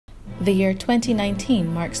The year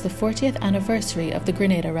 2019 marks the 40th anniversary of the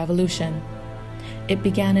Grenada Revolution. It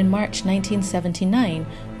began in March 1979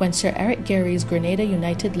 when Sir Eric Gary's Grenada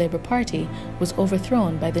United Labour Party was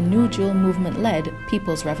overthrown by the New Dual Movement-led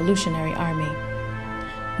People's Revolutionary Army.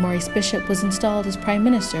 Maurice Bishop was installed as Prime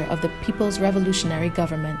Minister of the People's Revolutionary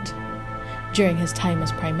Government. During his time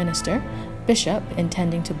as Prime Minister, Bishop,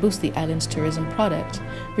 intending to boost the island's tourism product,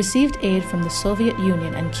 received aid from the Soviet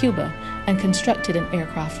Union and Cuba and constructed an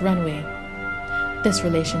aircraft runway. This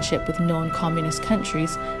relationship with known communist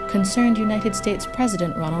countries concerned United States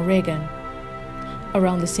President Ronald Reagan.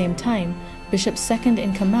 Around the same time, Bishop's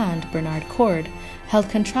second-in-command, Bernard Cord, held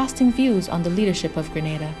contrasting views on the leadership of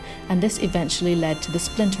Grenada, and this eventually led to the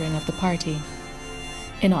splintering of the party.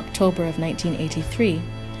 In October of 1983,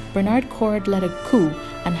 Bernard Cord led a coup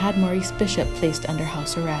and had Maurice Bishop placed under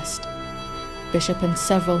house arrest. Bishop and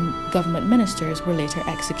several government ministers were later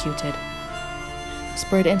executed.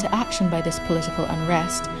 Spurred into action by this political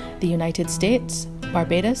unrest, the United States,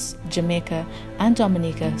 Barbados, Jamaica, and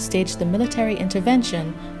Dominica staged the military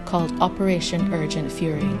intervention called Operation Urgent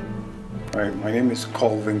Fury. Right, my name is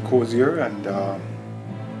Colvin Cozier, and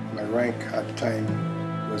my rank at the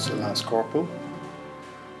time was Lance Corporal.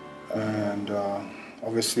 And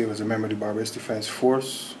obviously I was a member of the Barbados Defence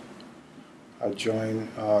Force. I joined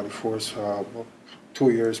the force about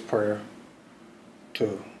 2 years prior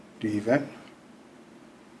to the event.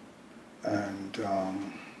 And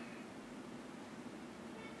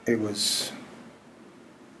it was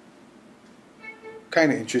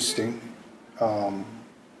kind of interesting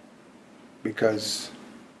because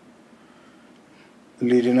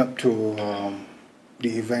leading up to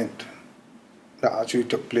the event that actually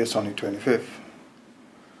took place on the 25th,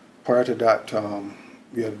 prior to that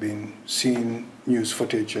we had been seeing news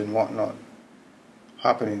footage and whatnot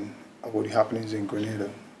happening about the happenings in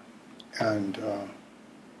Grenada. And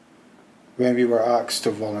when we were asked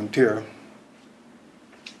to volunteer,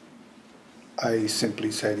 I simply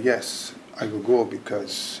said yes, I will go,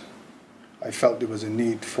 because I felt there was a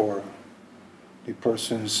need for the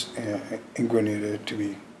persons in Grenada to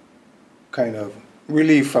be kind of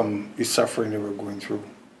relieved from the suffering they were going through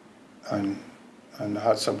and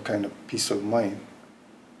had some kind of peace of mind.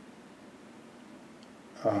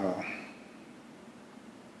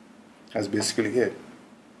 That's basically it.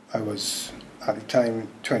 I was at the time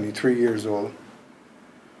 23 years old,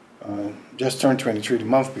 just turned 23 the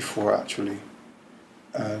month before actually,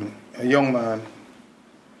 and a young man,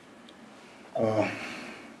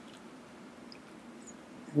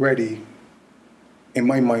 ready in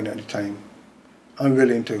my mind at the time,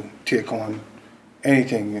 unwilling to take on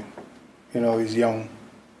anything. You know, he's young,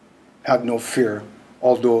 had no fear,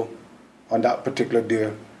 although on that particular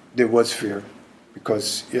day there was fear,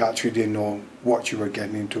 because you actually didn't know what you were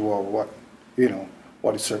getting into or what, you know,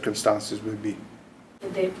 what the circumstances would be.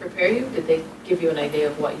 Did they prepare you? Did they give you an idea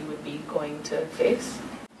of what you would be going to face?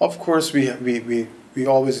 Of course, we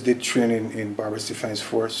always did training in Barbados Defence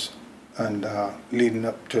Force, and leading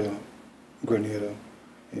up to Grenada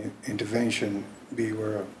intervention, we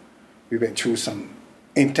went through some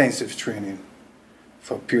intensive training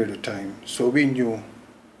for a period of time. So we knew,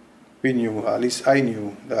 at least I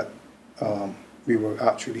knew, that we were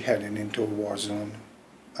actually heading into a war zone,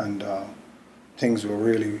 and things were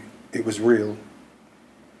really, it was real,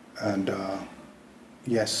 and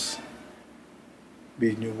yes,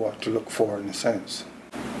 we knew what to look for in a sense.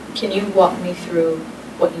 Can you walk me through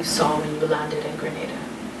what you saw when you landed in Grenada?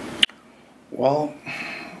 Well,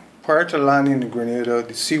 prior to landing in Grenada,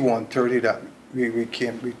 the C-130 that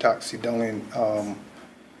we taxied down in,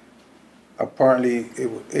 apparently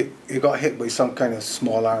it got hit by some kind of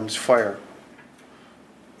small arms fire.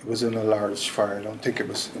 It wasn't a large fire. I don't think it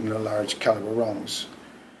was in a large caliber rounds.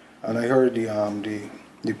 And I heard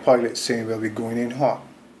the pilot saying, well, we're going in hot.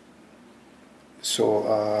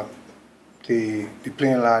 So the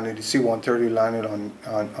plane landed, the C-130 landed on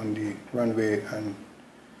the runway, and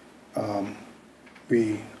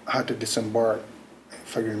we had to disembark.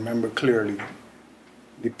 If I remember clearly,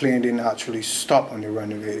 the plane didn't actually stop on the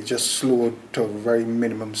runway. It just slowed to a very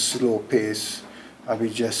minimum slow pace, and we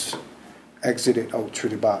just exited out through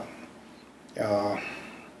the back.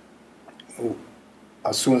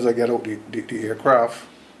 As soon as I get out the aircraft,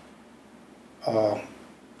 the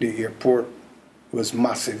airport was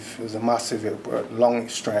massive. It was a massive airport, long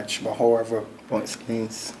stretch, but however... Point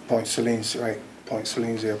Salines. Point Salines, right. Point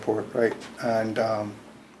Salines Airport, right. And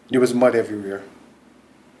there was mud everywhere.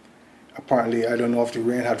 Apparently, I don't know if the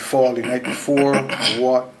rain had fallen the night before or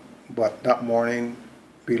what, but that morning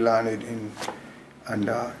we landed in, and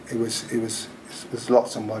it was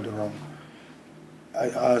lots of mud around.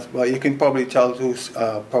 Well, you can probably tell who's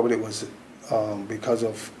probably was because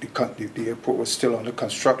of the airport was still under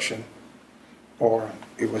construction, or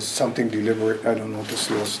it was something deliberate. I don't know, to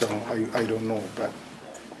slow us down. I don't know, but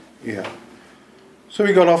yeah. So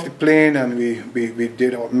we got off the plane and we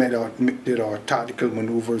did our tactical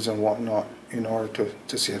maneuvers and whatnot in order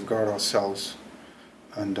to safeguard ourselves,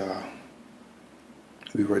 and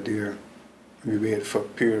we were there. We waited for a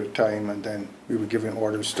period of time, and then we were given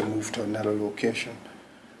orders to move to another location.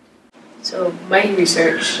 So my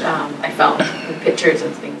research, I found in pictures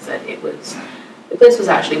and things that the place was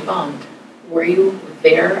actually bombed. Were you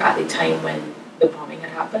there at the time when the bombing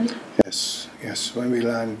had happened? Yes. When we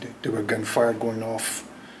landed, there were gunfire going off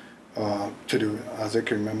as I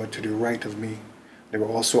can remember, to the right of me. There were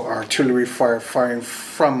also artillery firing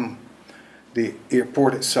from the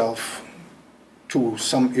airport itself to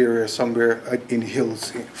some area somewhere in the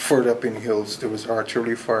hills, further up in the hills. There was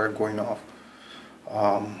artillery fire going off.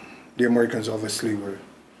 The Americans obviously were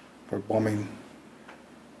bombing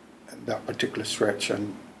that particular stretch,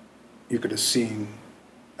 and you could have seen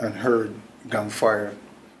and heard gunfire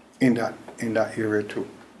in that area too.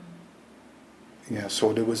 Yeah,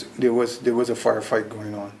 so there was a firefight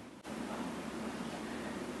going on.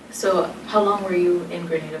 So how long were you in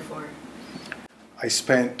Grenada for? I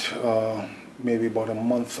spent maybe about a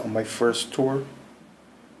month on my first tour.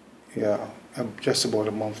 Yeah, just about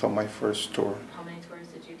a month on my first tour. How many tours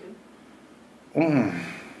did you do?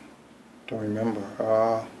 Don't remember.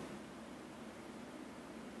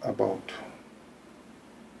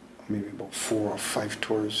 Maybe about 4 or 5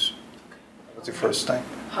 tours. That was the first time.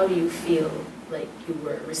 How do you feel like you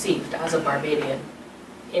were received as a Barbadian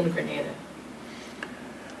in Grenada?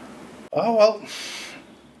 Oh, well,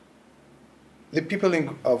 the people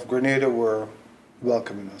of Grenada were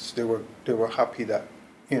welcoming us. They were happy that,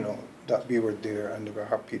 that we were there, and they were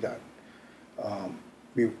happy that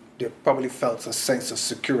they probably felt a sense of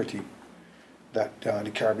security that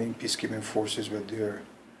the Caribbean peacekeeping forces were there.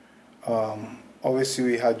 Obviously,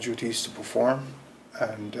 we had duties to perform,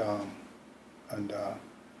 and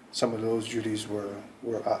some of those duties were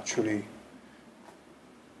actually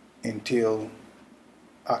entail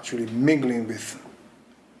actually mingling with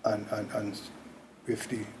and with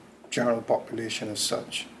the general population as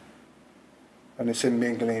such. And I say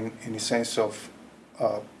mingling in the sense of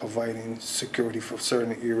providing security for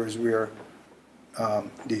certain areas where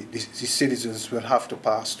the citizens will have to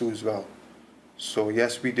pass through as well. So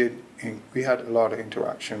yes, we did. We had a lot of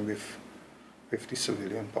interaction with the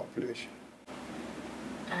civilian population.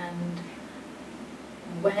 And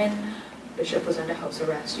when Bishop was under house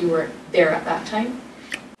arrest, you were there at that time?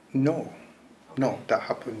 No, that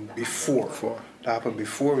happened before. That happened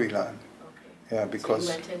before we landed. Okay. Yeah, because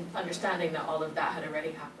so you went in understanding that all of that had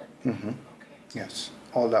already happened. Mm-hmm. Okay. Yes,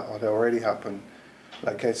 all that had already happened.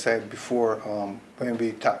 Like I said before, when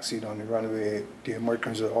we taxied on the runway, the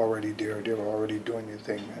Americans were already there. They were already doing their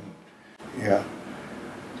thing, and yeah.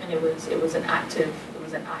 And it was an active,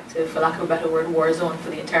 for lack of a better word, war zone for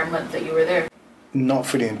the entire month that you were there. Not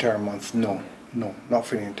for the entire month. No, not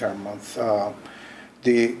for the entire month.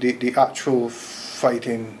 The actual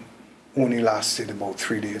fighting only lasted about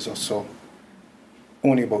 3 days or so.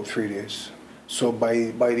 Only about 3 days. So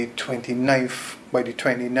by the 29th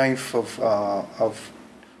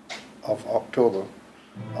of October,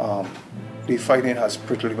 the fighting has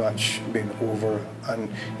pretty much been over, and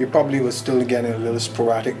you probably was still getting a little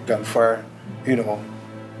sporadic gunfire,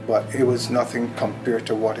 but it was nothing compared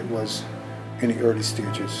to what it was in the early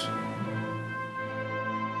stages.